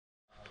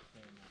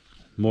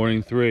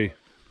Morning 3. At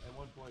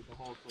one point, the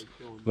Hulk's like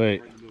chilling.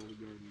 Wait. Right in the middle of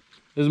the garden.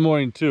 This is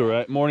morning 2,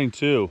 right? Morning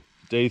 2,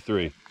 day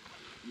 3.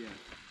 Yeah.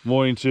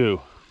 Morning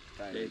 2,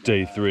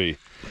 day 3.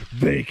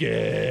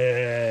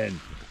 Bacon!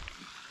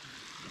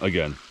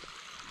 Again.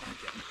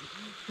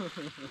 That's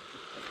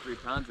 3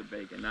 pounds of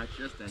bacon, not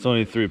just any. It's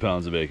only 3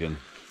 pounds of bacon.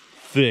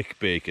 Thick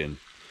bacon.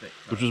 Thick.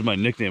 Which was my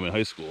nickname in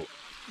high school.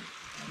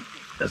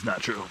 That's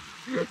not true.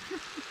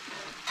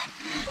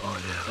 Oh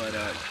yeah. But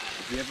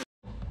do you ever...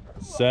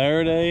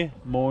 Saturday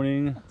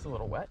morning. It's a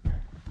little wet.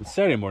 It's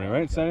Saturday morning,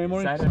 right? Saturday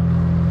morning? Saturday.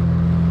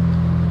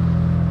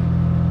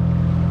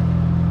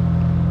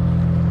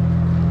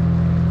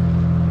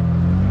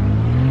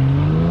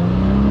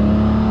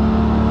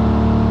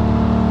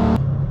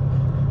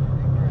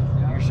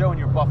 You're showing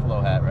your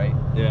buffalo hat, right?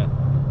 Yeah.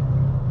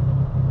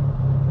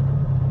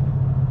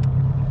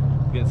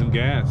 Getting some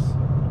gas.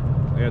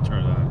 I gotta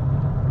turn it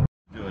on.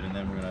 Do it, and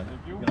then we're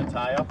gonna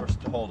tie up or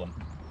hold them.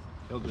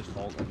 He'll just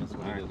hold them. That's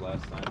what he did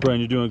last time.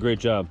 Brian, you're doing a great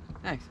job.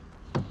 Thanks.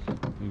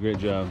 Great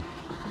job.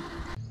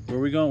 Where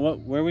are we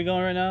going? Where are we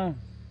going right now?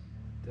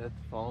 Death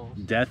Falls.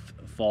 Death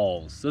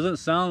Falls. Doesn't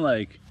sound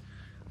like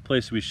a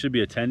place we should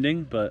be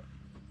attending, but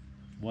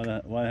why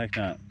the heck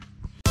not?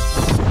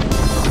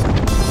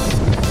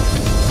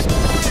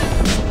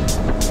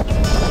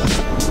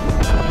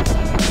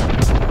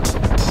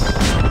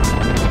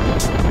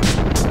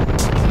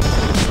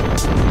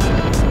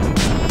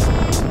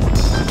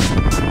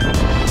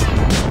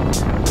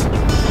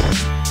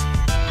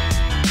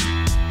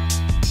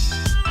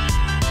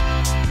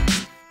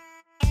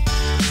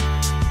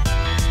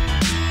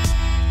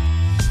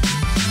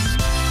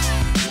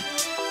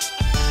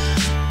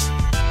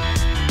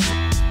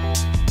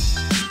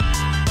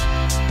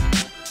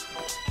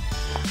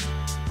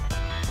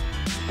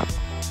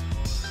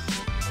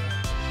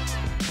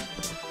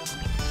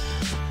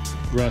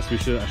 Russ, I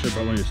should have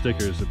brought one of your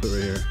stickers to put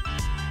right here.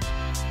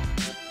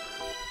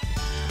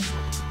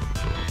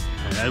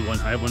 I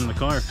had one in the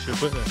car. Should have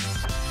put that.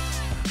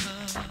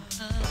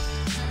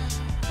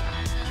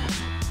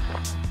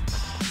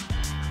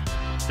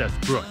 That's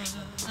Brooke.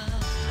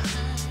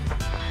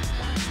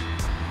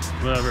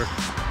 Whatever.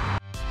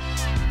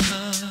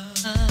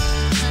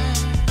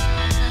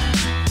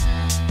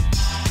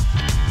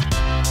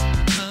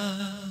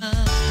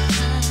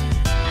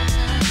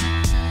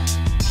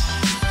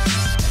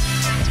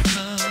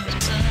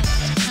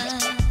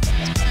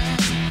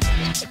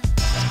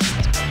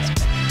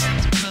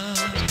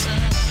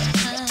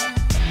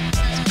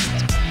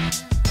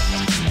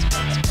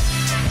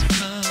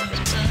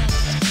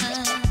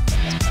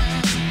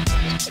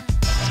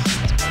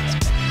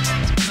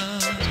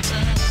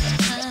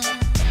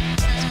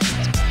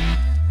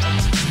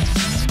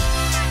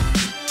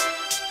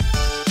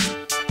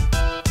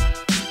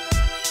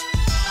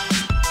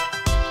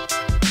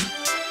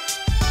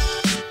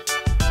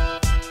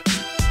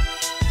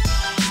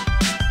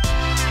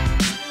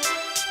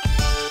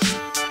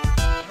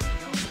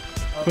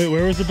 Wait,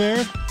 where was the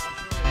bear?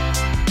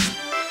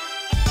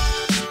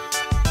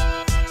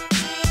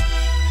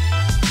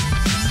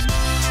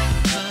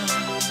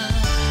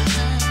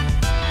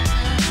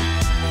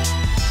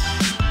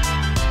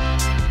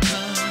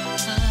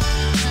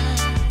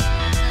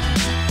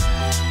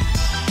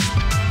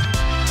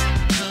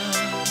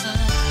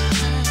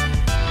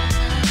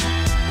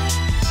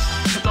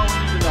 That's all we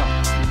need to know.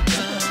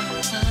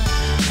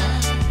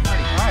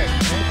 Pretty tired.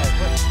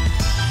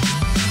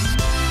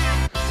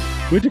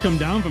 We have to come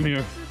down from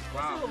here.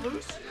 Wow.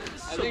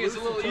 I think it's a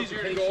little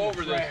easier to go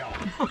over this.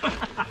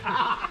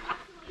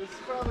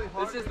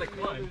 This is the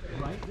climb.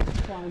 Right? This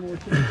is far more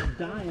chance of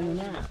dying than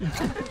that.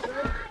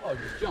 Oh,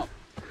 just jump.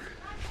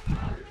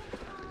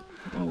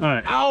 All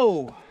right.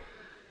 Ow!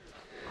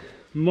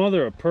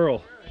 Mother of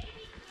pearl.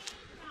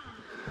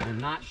 And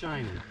not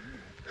shiny.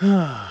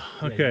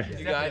 Okay.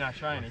 You got it. Not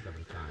shiny.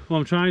 Well,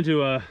 I'm trying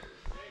to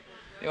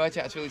Hey, watch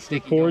out, it's really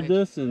sticky. record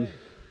this and.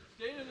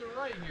 Stay to the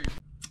right here.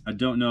 I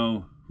don't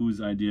know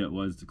whose idea it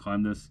was to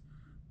climb this,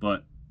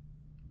 but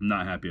I'm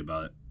not happy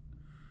about it.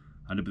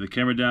 I had to put the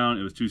camera down.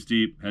 It was too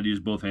steep. Had to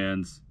use both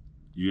hands.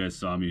 You guys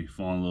saw me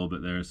falling a little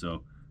bit there,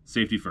 so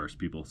safety first,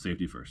 people.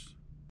 Safety first.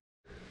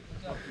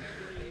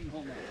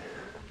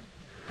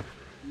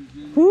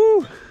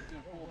 Woo!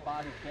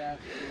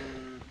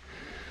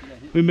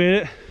 We made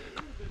it.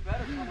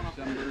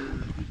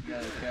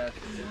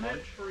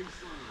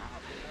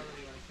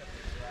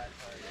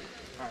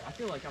 Alright, I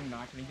feel like I'm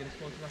not going to get as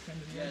close as I can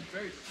to the end. It's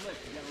very slick.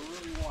 You got to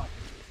really watch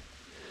it.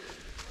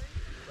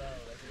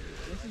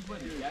 This is when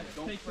death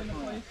takes into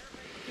place.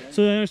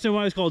 So I understand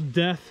why it's called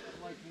death.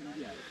 Like,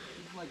 yeah,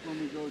 it's like when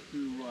we go to,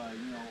 you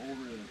know,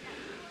 over the...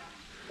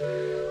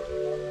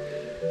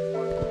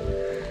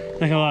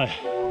 Not gonna lie.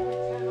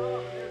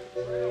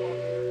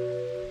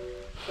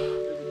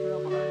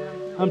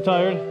 I'm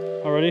tired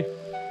already.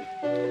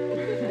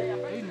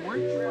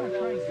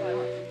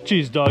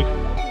 Jeez, dog.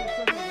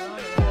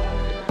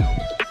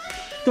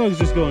 Dog's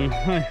just going.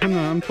 Hi,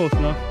 I'm close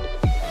enough.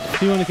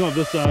 You want to come up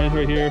this side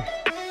right here?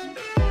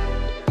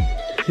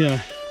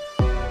 Yeah.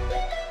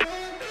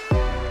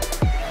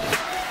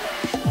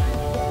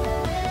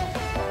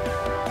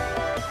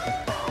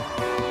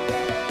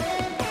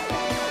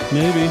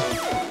 Maybe.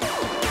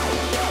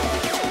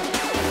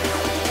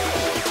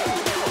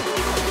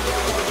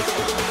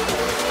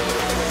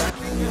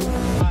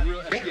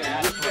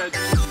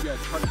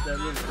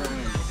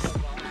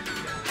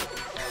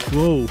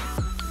 Whoa.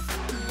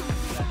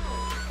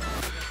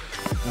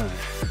 Alright.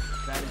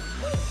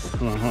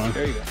 Hold on.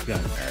 There you go. Got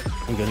it.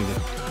 I'm good.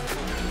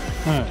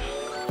 Alright.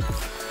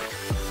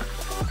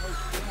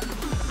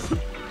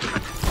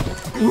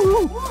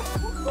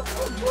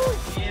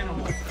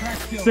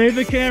 Save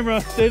the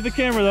camera. Save the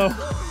camera though.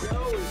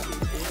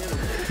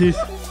 Jeez.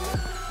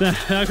 That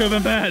could have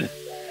been bad.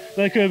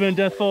 That could have been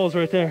Death Falls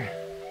right there.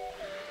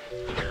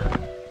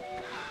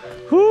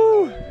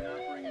 Whoo!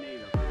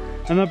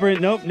 I'm not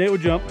bringing. Nope, Nate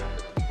would jump.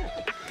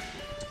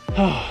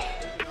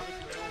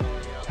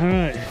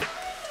 Alright.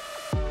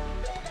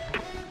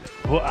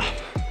 Wow.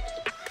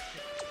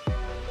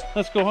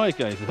 Let's go hike,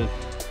 guys. Let's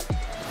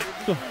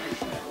go.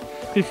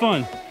 Be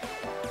fun.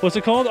 What's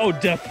it called? Oh,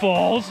 Death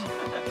Falls.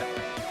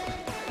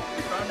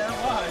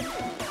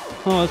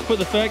 Oh, let's put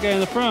the fat guy in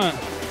the front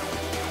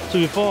so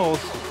he falls.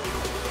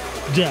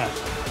 Death.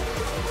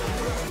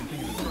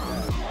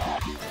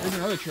 There's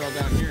another trail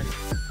down here.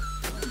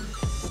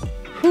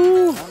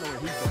 Whew. I don't know where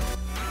he's going.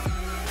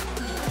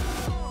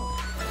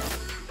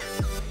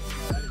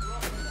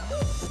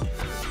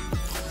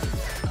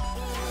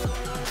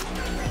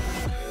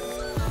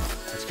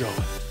 Let's go.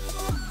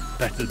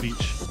 Back to the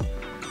beach.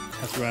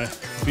 That's where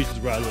the beach is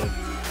where I live.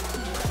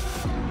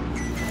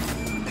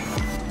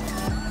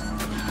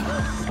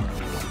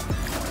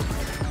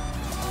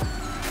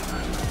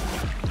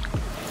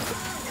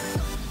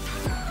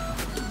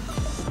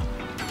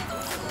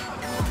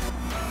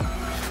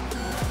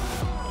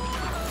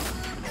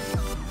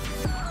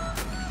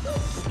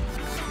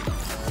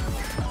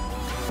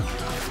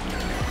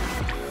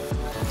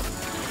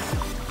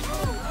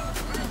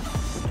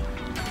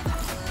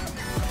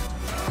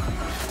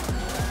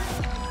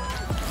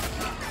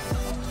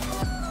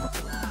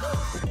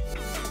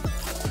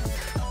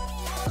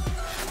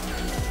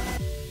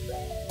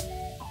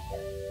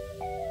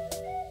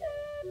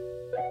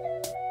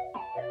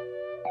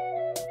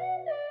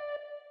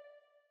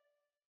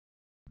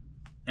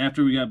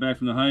 After we got back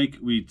from the hike,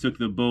 we took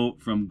the boat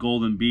from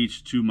Golden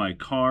Beach to my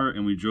car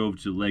and we drove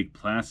to Lake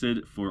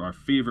Placid for our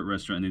favorite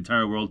restaurant in the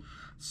entire world,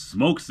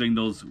 Smoke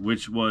Signals,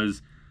 which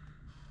was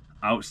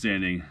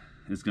outstanding.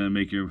 It's gonna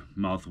make your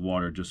mouth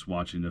water just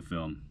watching the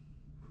film.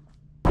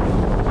 My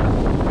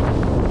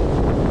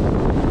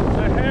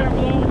hair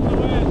blowing in the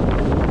wind.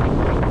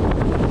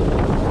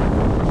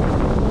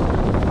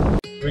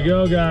 Here we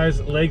go, guys.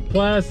 Lake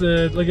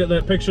Placid. Look at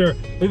that picture.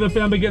 Look at the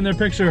family getting their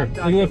picture. Look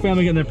at the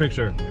family getting their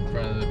picture. In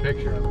front of the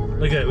picture.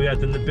 Look at it. We got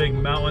the big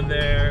mountain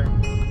there.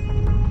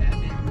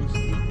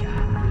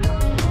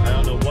 I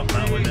don't know what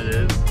mountain it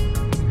is.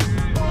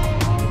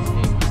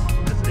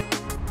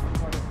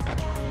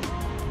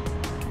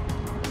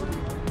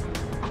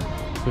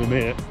 So we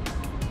made it.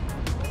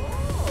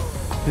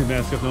 The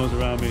mask up nose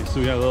around me. So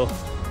we got a little.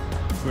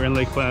 We're in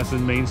Lake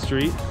Placid, Main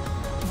Street.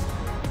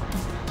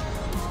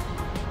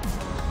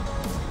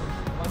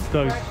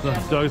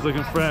 Doug's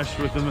looking fresh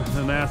with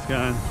the mask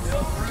on.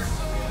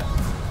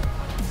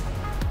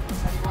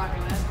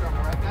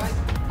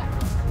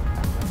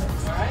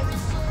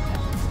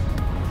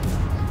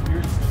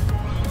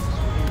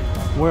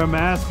 Wear a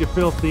mask, you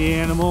filthy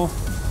animal. It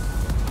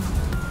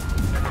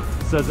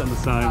says it on the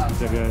sign,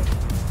 there, guys.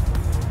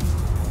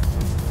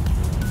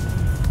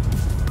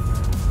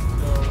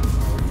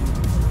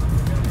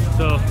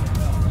 So,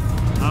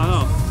 I don't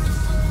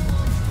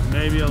know.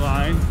 Maybe a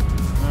line,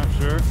 I'm not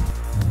sure.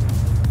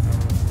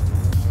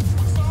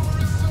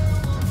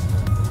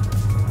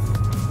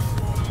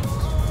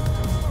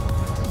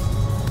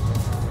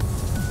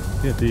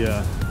 Get the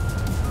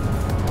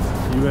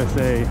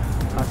USA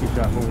hockey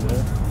shop over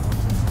there.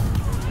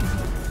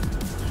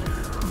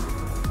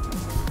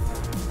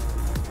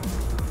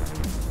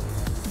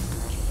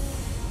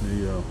 There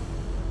you go.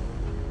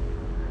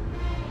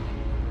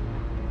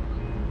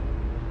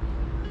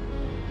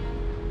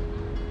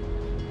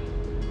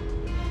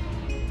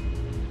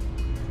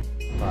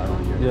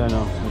 Yeah, I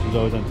know. She's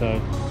always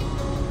untied.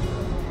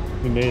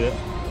 We made it.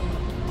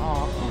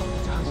 Oh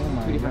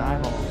my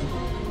God.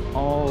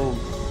 Oh,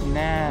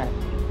 snap.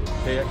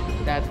 Pay extra.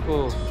 That's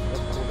cool.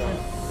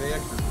 Pay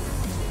extra.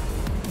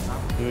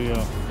 There we go.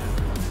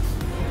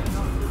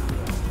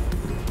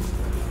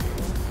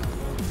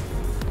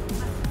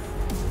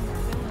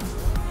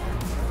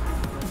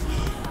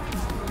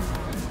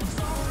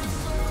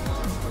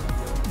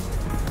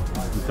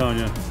 I'm telling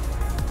you,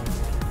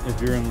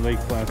 if you're in Lake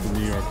Placid,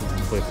 New York, this is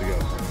the place to go.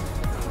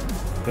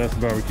 Best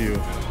barbecue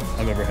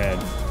I've ever had.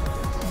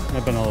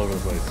 I've been all over the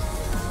place.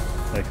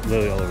 Like,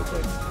 literally all over the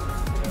place.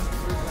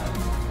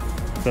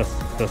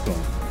 Best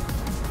one.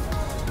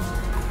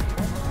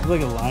 It's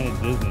like a line at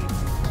Disney.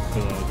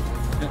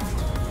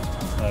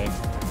 Like,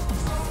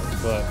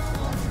 but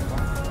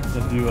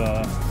if you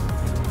got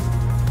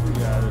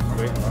a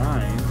great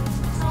line,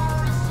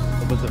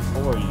 what was it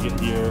for? You get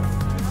here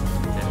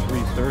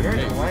 3:30.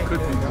 It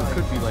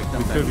could be like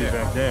We could be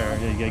back there.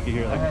 Yeah, you gotta get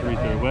here at like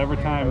 3:30. Whatever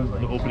time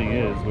the opening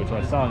is, which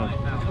I saw.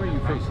 Where are you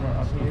facing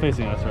us? I'm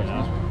facing us right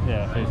now.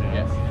 Yeah, facing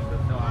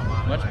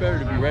us. Much better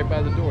to be right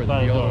by the door By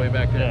than the be all the way door.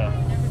 back there.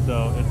 Yeah.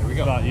 So it's we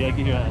go. about, you gotta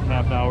get here a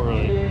half an hour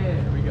early.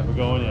 Here we go. We're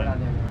going in.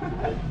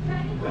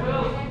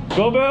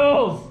 Go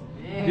Bills!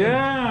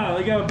 Yeah!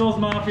 They got a Bills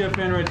Mafia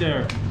fan right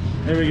there.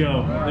 There we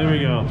go. There we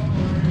go.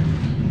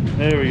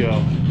 There we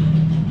go.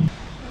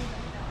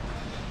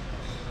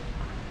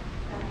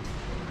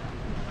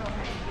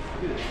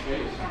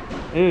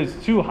 It is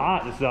too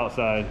hot this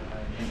outside.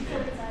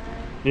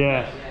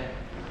 Yeah.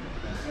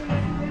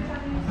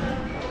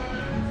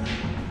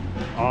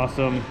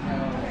 Awesome.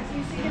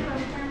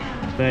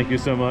 Thank you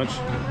so much.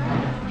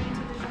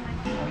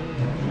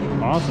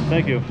 Awesome,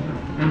 thank you. I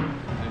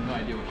have no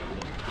idea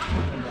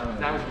what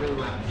that was really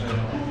loud.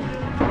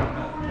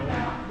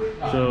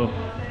 So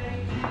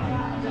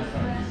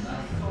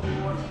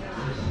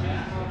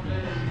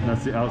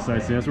that's the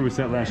outside scene. That's where we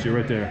sat last year,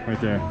 right there, right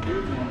there.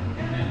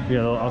 We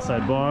got a little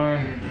outside bar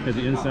at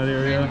the inside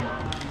area. I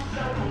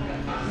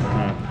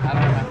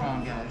don't have my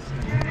phone, guys.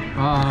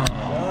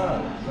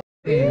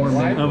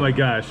 Oh my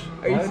gosh.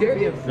 Are you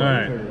serious? All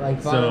right.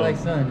 Like father, like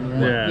son. You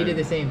know? Yeah. He did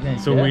the same thing.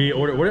 So we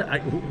ordered.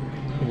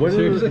 What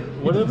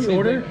did we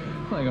order?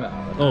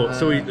 Oh,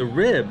 so the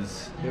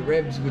ribs. The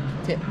ribs with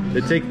the tip.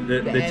 They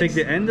take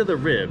the end of the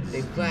ribs.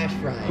 They flash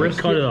fry. They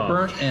cut it off.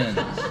 Burnt ends.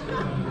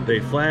 They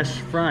flash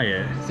fry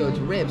it. So it's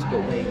ribs, but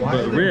wing.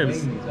 But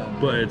ribs,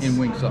 but it's In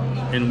wing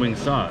sauce. in wing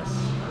sauce.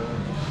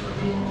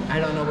 I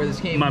don't know where this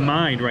came My from.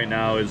 mind right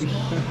now is.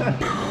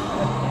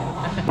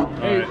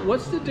 Hey, Alright.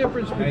 what's the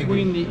difference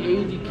between the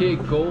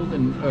ADK Gold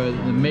and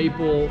the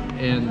maple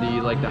and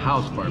the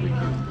house barbecue?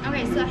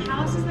 Okay, so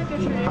house is like a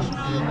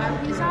traditional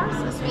barbecue sauce,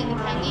 a sweet and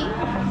tangy.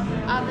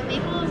 The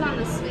maple is on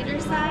the sweeter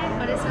side,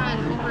 but it's not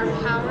an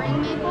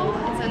overpowering maple.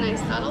 It's a nice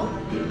subtle.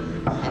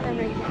 And then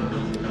right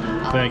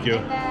here. Thank you.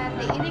 And then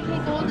the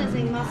ADK Gold is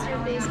a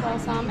mustard-based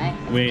balsamic.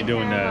 We ain't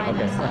doing that.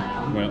 Okay.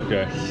 Well,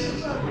 okay.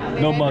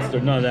 No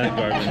mustard, none of that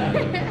garbage.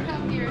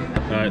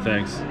 All right,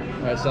 thanks. All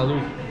right,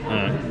 salud. All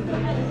right.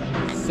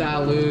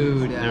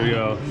 Salud. There we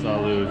go.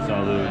 Salud,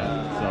 salud,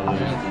 salud.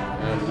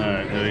 All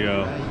right, there we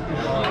go.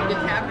 The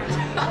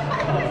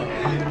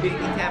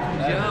tap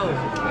from Joe.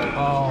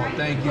 Oh,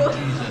 thank you,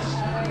 Jesus.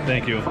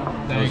 Thank you.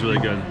 That was really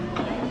good.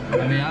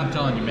 I mean, I'm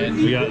telling you, man.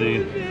 We got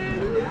the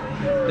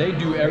They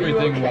do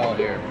everything well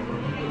here.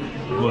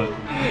 what?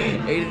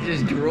 Aiden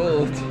just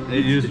drooled.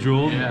 They just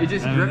drooled. Yeah. It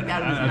just And dripped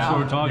out of his That's what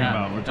we're mouth. talking Yeah,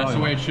 about. We're that's talking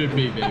the way it about. should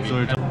be, baby. So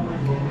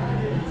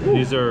we're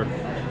these are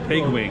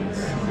pig wings.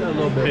 A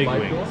little bit Pig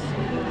light to wings. us.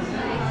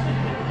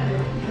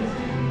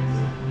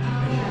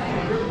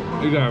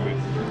 You got me.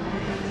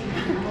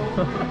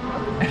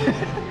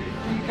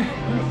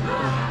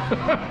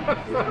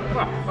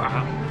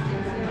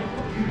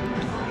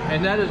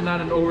 And that is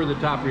not an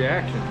over-the-top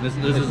reaction. This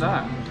It's is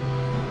not.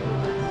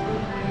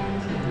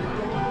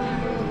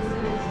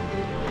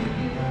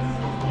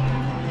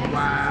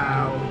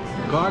 Wow.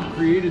 God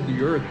created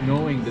the earth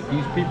knowing that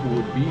these people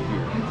would be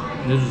here.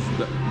 This is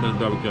the best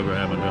barbecue I've ever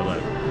had in my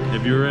life.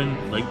 If you're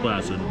in Lake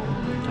Placid,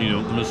 you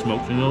know, gonna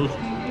smoke from those,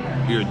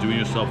 you're doing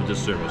yourself a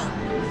disservice.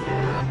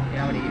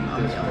 Yeah, I'm gonna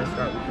eat this. I'm gonna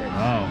start with this.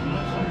 Wow.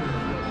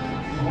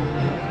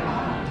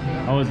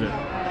 How is it?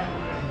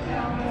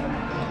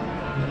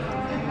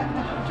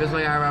 Just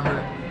like I remember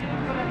it.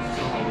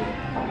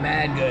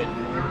 Mad good.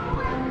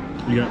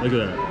 You got, look at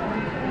that.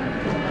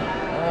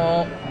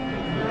 Oh.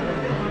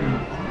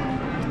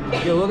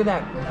 Yo, look at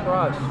that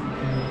crust.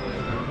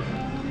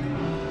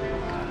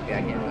 Yeah,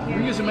 I can't. Can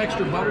we get some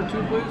extra butter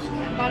too, please?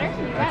 Butter?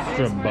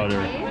 Extra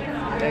butter.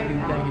 Thank you,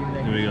 thank you,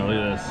 thank Here you. we go, look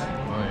at this.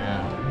 Oh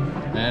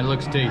yeah. And it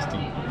looks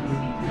tasty.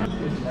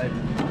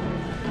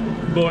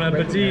 Bon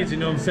appetit, you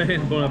know what I'm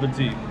saying? Bon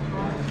appetit.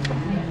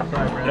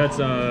 That's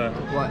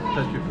What?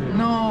 Touch your food.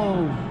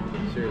 No.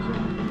 Seriously.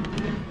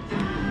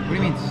 What do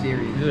you mean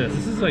serious?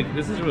 look at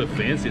this. This is really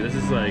fancy. This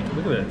is like,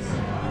 look at this.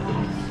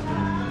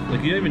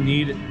 Like you don't even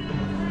need a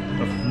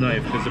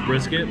knife because the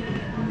brisket.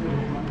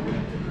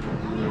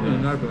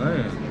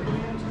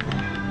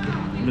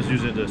 I'm just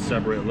using it to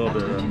separate a little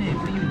bit of What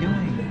are you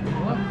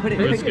doing? Put it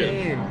brisket.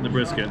 there. The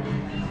brisket. Is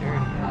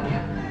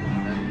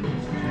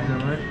that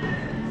right?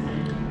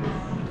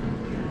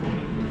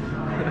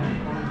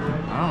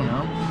 I don't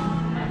know.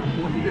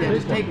 Yeah,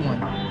 just take one.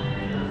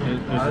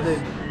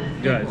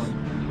 Guys,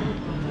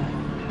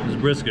 this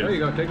brisket. There you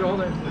go. Take the whole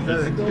thing. Is that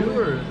a two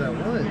or is that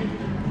one?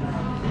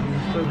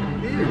 So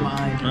Your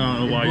mind. I don't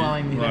know why You're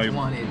blowing me. why- That's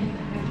wanted.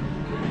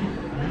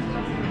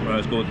 Alright,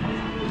 let's go.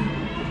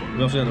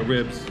 We also got the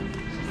ribs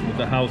with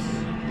the house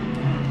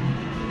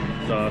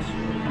sauce.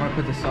 I'm gonna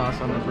put the sauce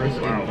on the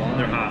brisket. Wow,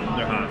 they're hot.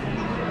 They're hot.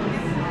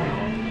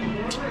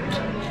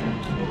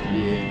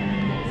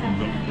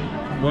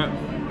 What?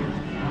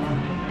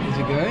 Is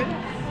it good?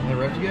 The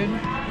ribs good?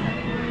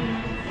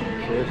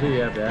 That's who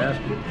you have to ask.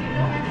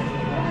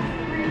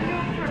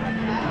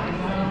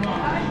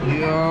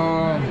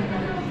 Yeah.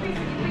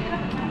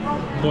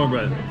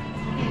 Cornbread.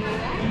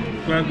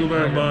 Thank you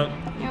very much.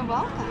 You're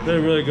welcome.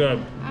 They're really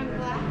good. I'm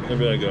glad. They're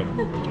very good.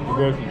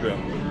 Broken trip.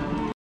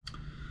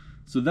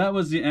 So that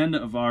was the end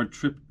of our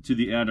trip to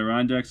the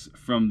Adirondacks.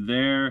 From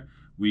there,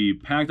 we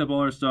packed up all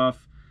our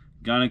stuff,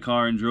 got in a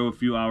car and drove a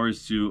few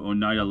hours to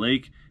Oneida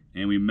Lake,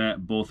 and we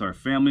met both our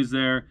families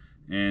there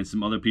and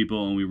some other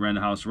people, and we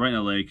rented a house right in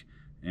the lake,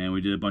 and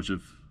we did a bunch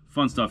of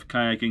fun stuff,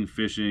 kayaking,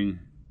 fishing,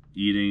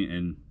 eating,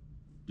 and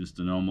just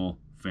the normal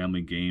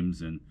family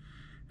games and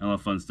a lot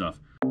of fun stuff.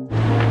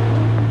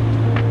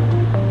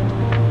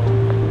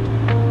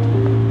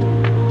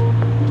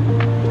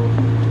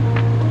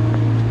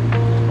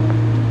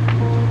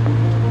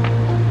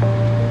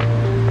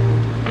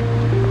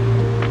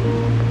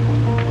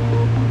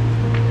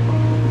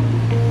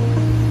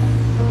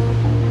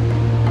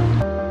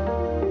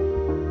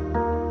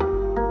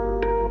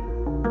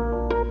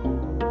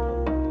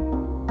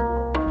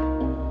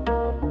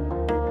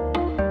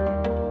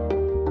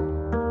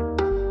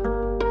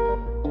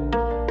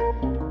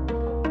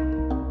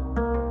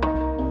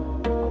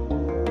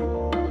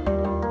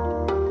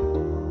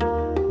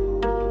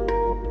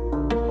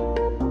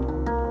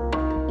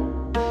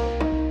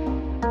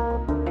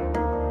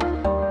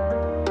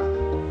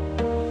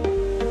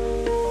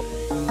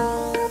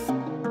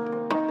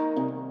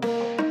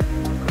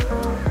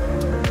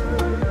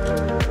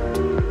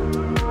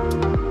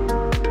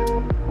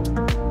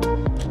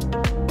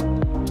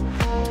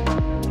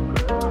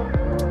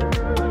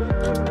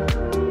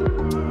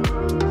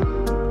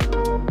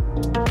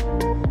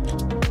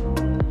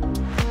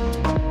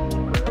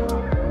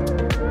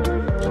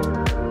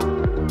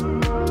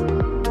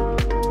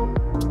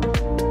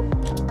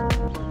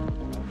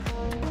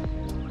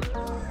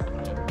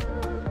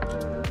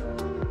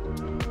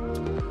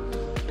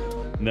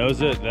 And that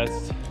was it.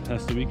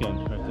 That's the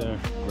weekend right there,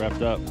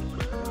 wrapped up.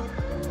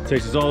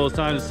 Takes us all those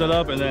time to set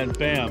up, and then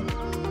bam,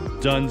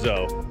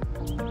 donezo.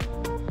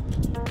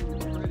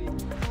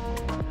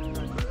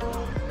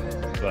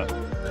 But a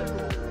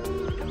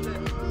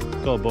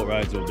couple boat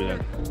rides will be there.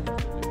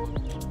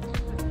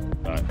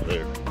 All right,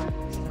 later.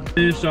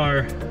 Finished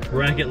our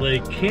Raquette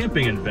Lake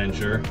camping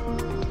adventure.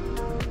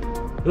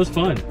 It was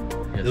fun.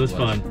 Yes, it was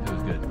fun. It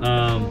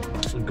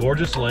was good.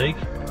 Gorgeous lake.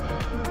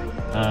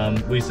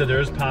 We said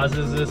there's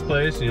positives to this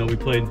place. You know, we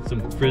played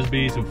some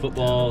frisbee, some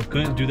football.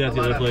 Couldn't do that at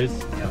the other place.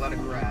 Yeah, a lot of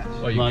grass.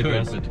 Well, you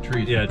could, but the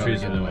trees. Yeah, would probably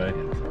trees get in the way.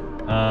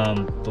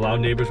 The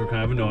loud neighbors were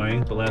kind of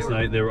annoying, but last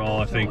night they were all,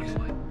 I think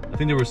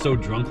they were so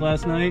drunk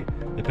last night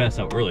they passed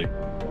out early.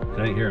 I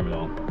didn't hear them at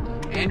all.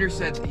 Andrew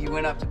said that he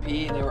went up to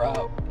pee and they were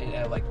out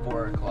at like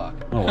 4 o'clock.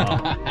 Oh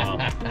wow!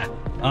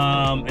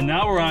 Wow. And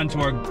now we're on to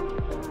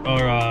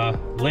our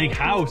lake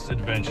house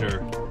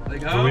adventure.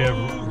 Where we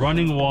have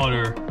running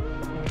water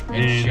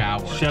And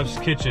showers. chef's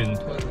kitchen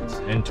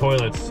and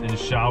toilets and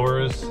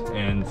showers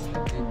and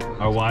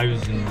our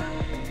wives and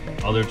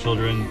other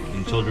children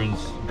and children's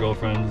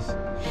girlfriends.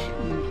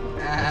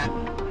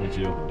 That's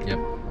you. Yep.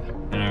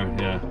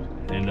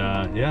 And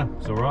yeah,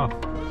 so we're off.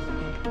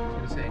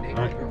 All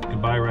right,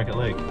 goodbye Raquette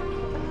Lake.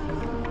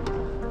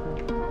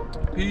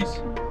 Peace.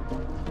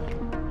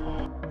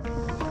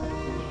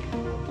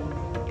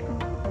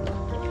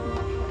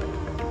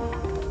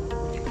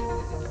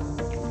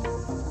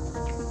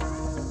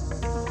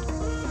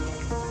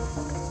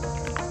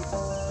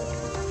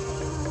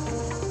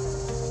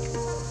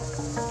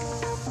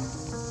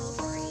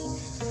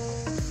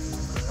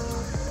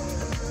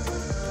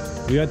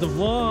 We got the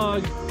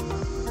vlog.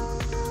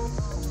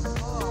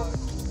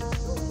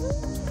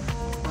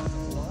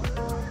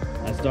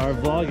 I started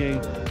vlogging.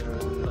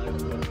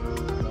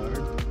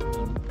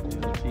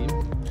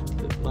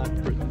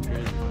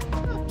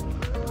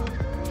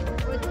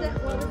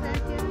 What was that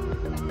again?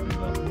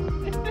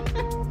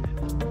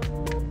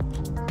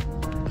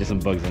 Get some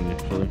bugs on your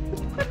shoulder.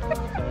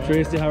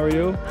 Tracy, how are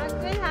you? I'm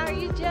good. How are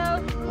you,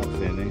 Joe?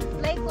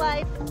 Outstanding. Lake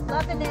life,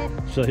 loving it.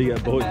 So you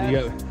got both.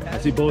 You got.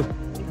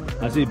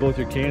 I see both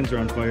your cans are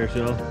on fire,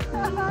 Shell.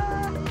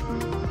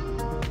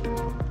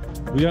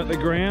 We got the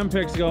gram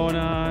pics going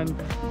on,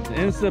 the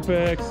Insta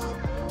pics.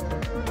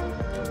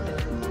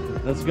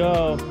 Let's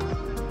go.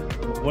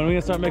 When are we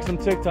gonna start making some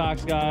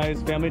TikToks,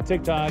 guys? Family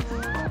TikToks.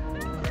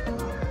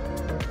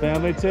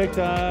 Family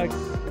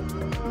TikToks.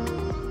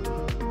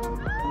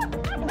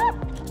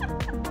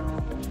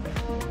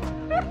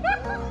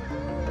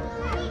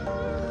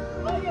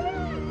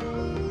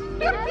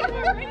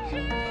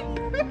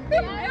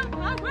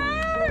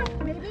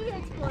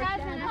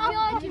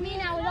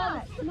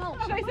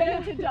 Should I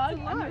send it to Doug?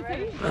 Yeah.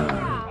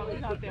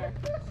 He's out there.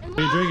 What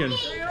are you drinking?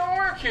 You don't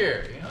work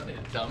here. You don't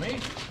need to tell me.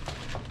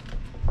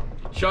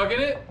 Chugging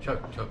it? Chug.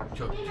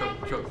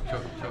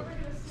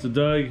 So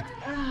Doug,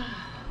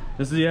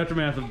 this is the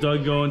aftermath of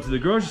Doug going to the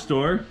grocery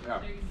store.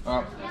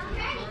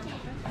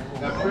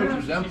 That fridge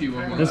was empty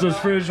when we This was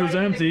fridge was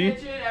empty,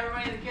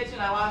 Everybody in the kitchen,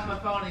 I lost my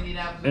phone and need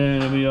apples.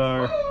 and we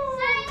are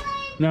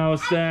now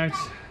stacked.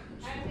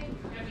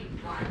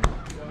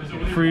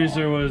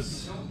 Freezer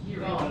was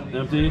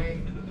empty.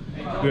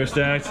 We are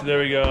stacked. There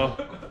we go.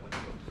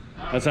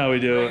 That's how we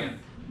do it.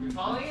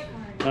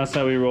 That's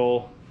how we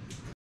roll.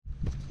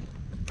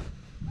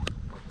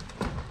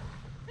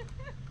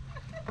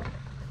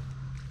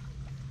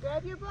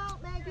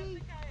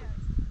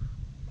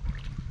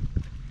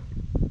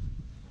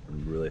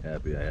 I'm really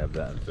happy I have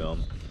that on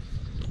film.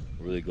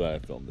 Really glad I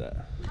filmed that.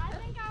 I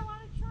think I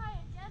want to try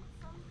again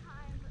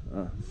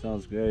sometime.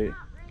 Sounds great.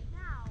 Not right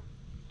now.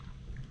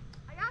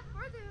 I got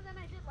further than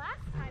I did last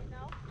time,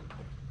 though.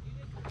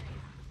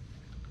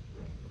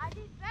 I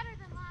did better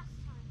than last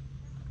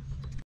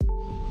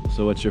time.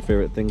 So what's your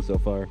favorite thing so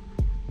far?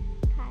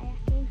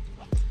 Kayaking.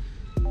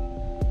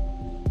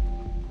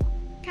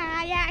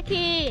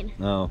 Kayaking.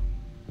 Oh,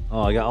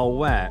 I got all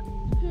wet.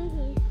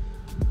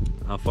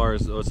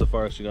 What's the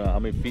farthest you gone out? How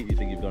many feet do you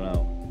think you've gone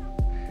out?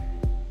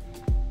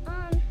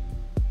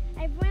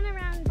 I went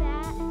around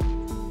that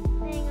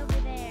thing over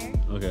there.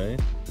 Okay.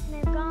 And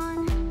I've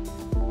gone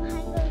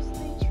behind those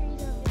 3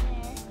 trees over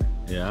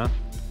there. Yeah.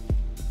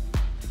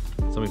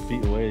 So many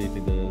feet away do you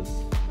think that is?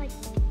 Like,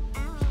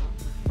 out.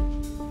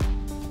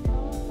 No,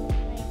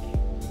 like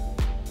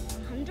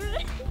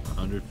 100?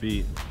 100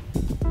 feet.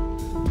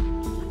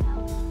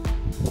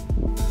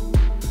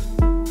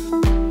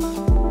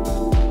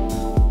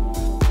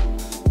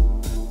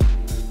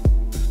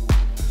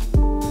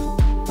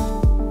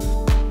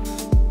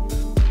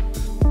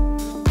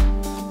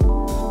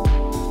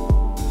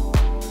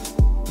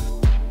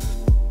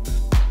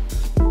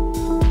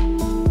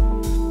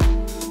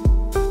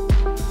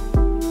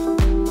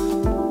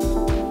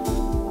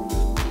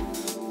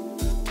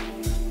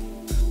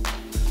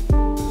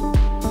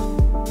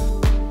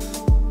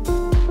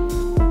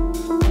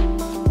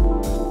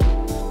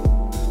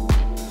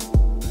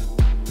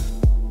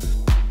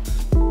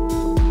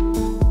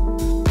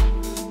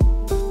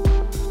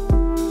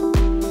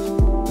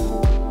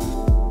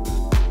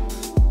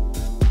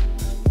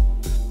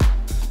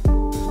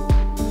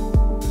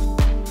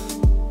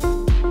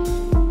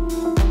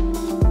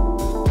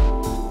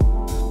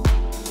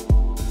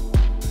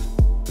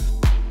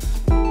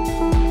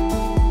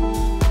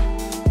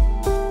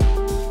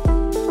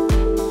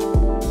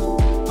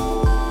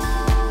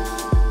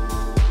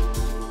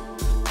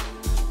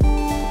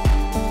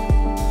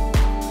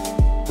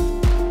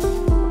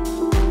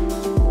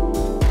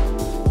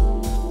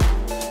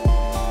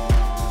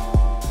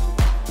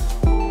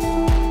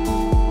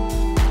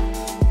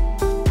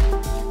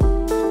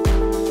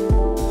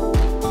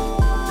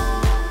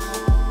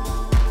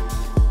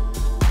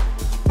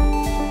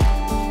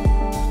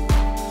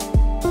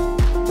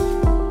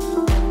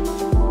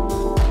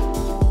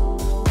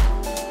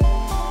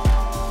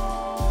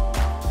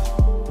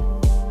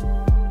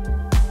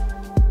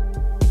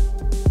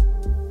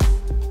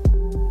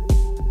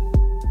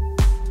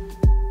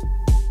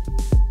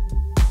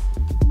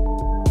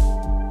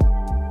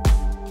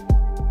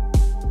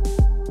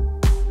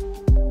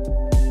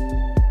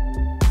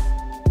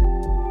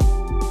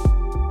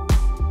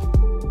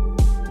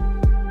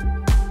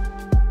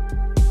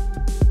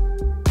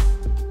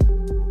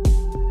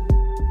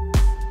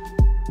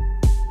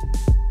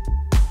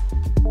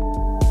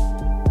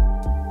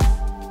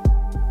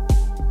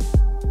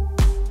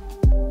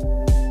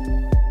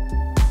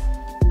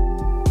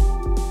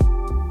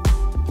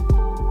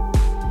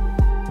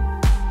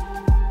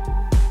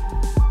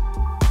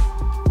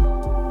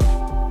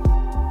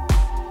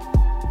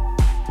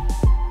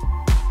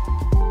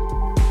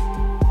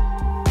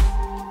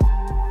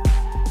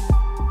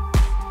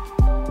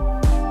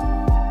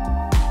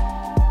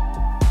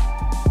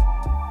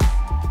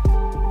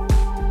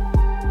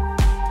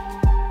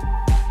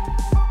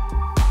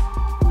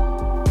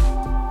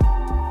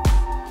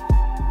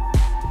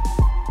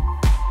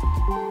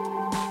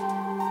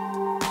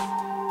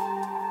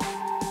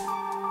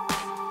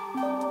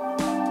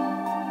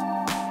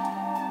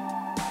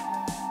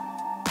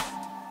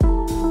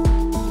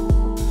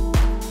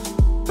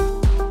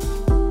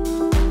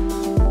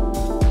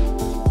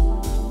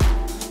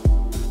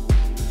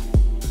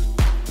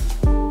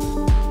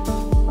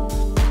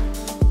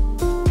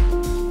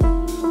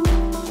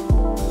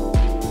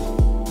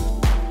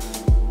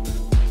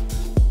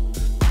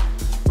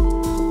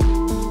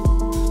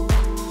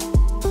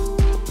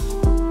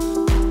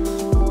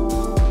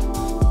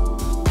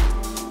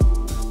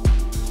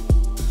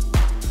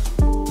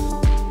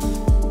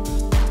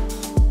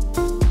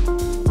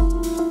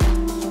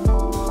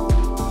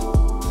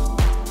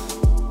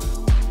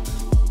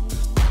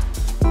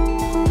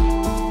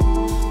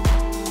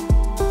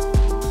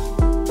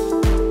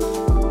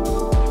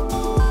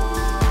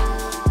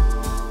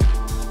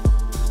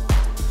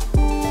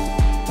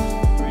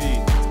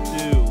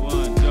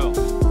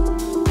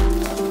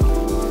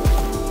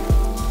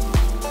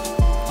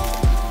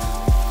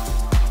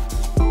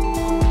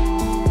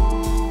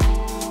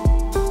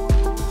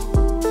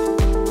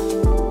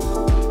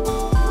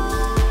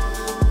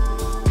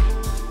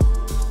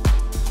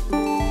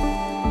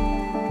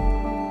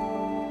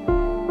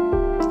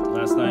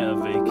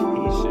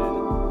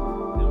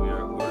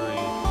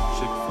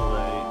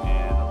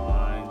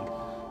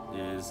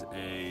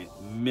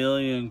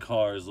 million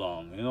cars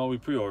long. You know, we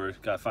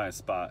pre-ordered, gotta find a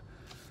spot.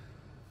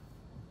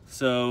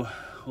 So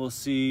we'll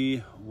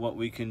see what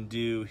we can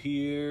do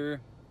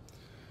here.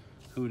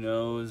 Who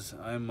knows?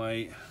 I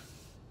might.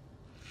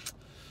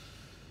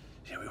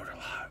 Yeah, we ordered a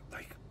lot.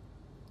 Like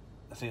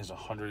think it's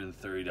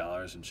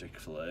 $130 in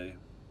Chick-fil-A.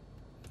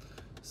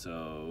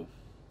 So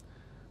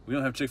we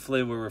don't have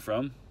Chick-fil-A where we're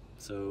from.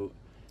 So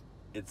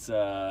it's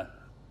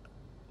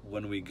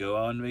when we go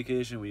on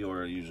vacation, we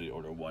usually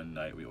order one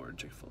night. We order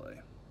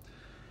Chick-fil-A.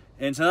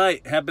 And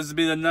tonight happens to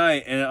be the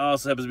night, and it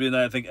also happens to be the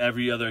night I think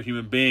every other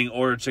human being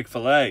ordered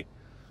Chick-fil-A.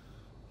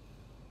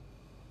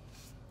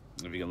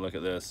 If you can look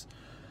at this.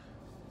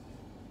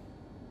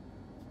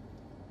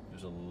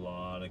 There's a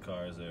lot of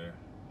cars there.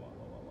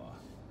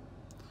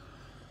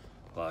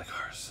 A lot of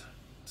cars.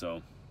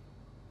 So,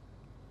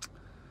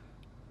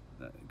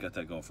 got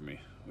that going for me,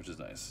 which is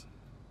nice.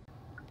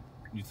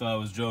 You thought I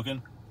was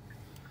joking?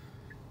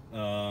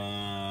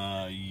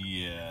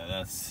 Yeah,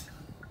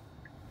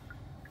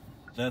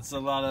 that's a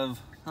lot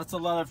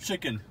of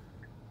chicken.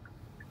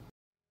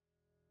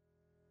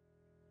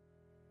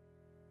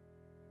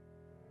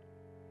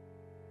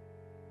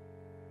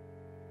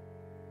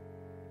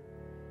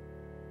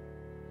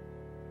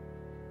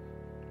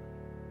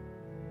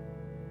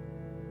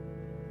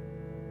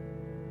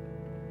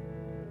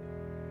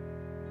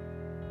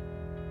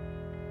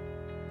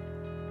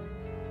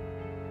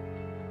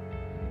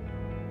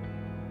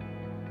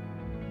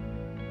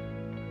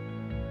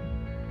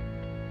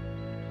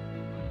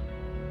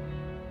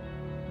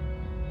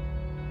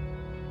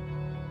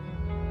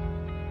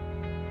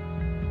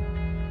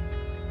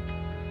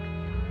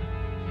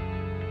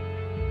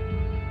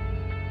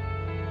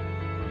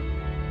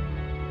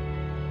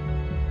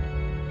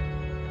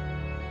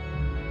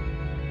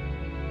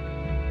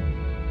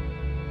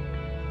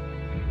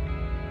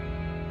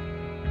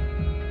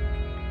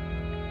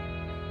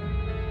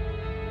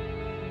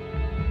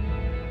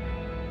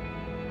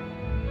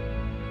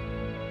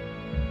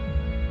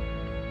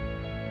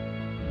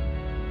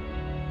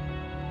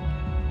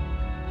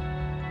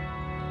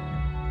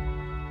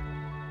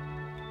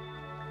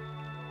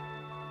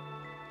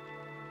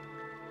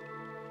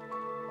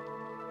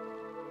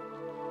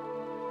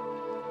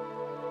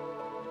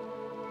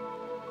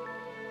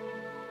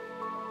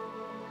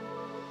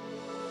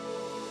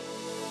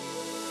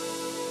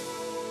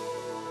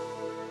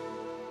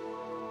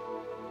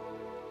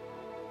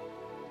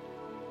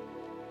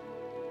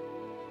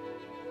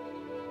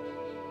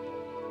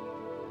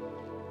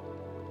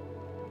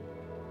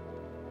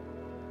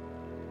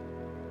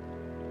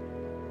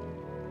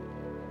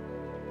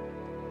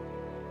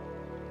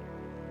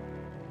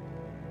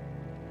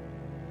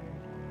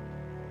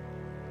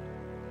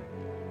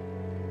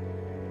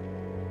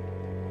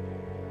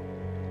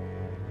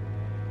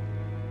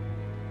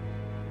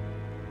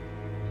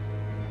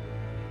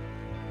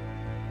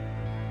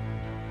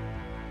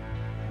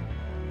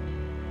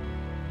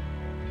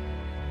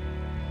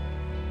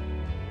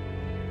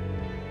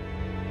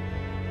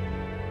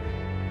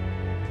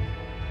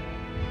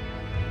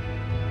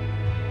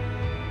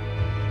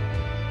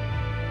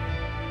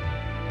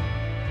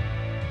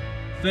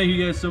 Thank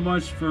you guys so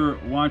much for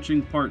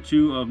watching part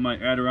 2 of my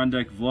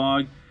Adirondack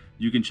vlog.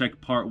 You can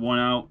check part 1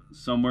 out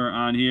somewhere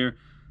on here.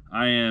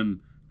 I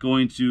am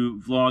going to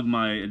vlog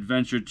my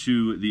adventure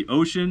to the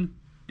ocean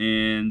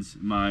and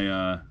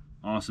my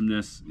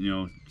awesomeness, you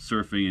know,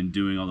 surfing and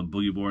doing all the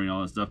boogie boarding and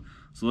all that stuff.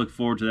 So look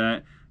forward to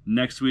that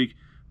next week.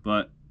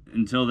 But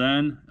until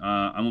then,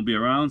 I won't be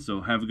around,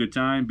 so have a good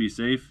time, be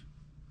safe,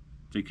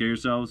 take care of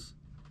yourselves.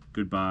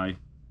 Goodbye,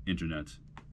 Internet.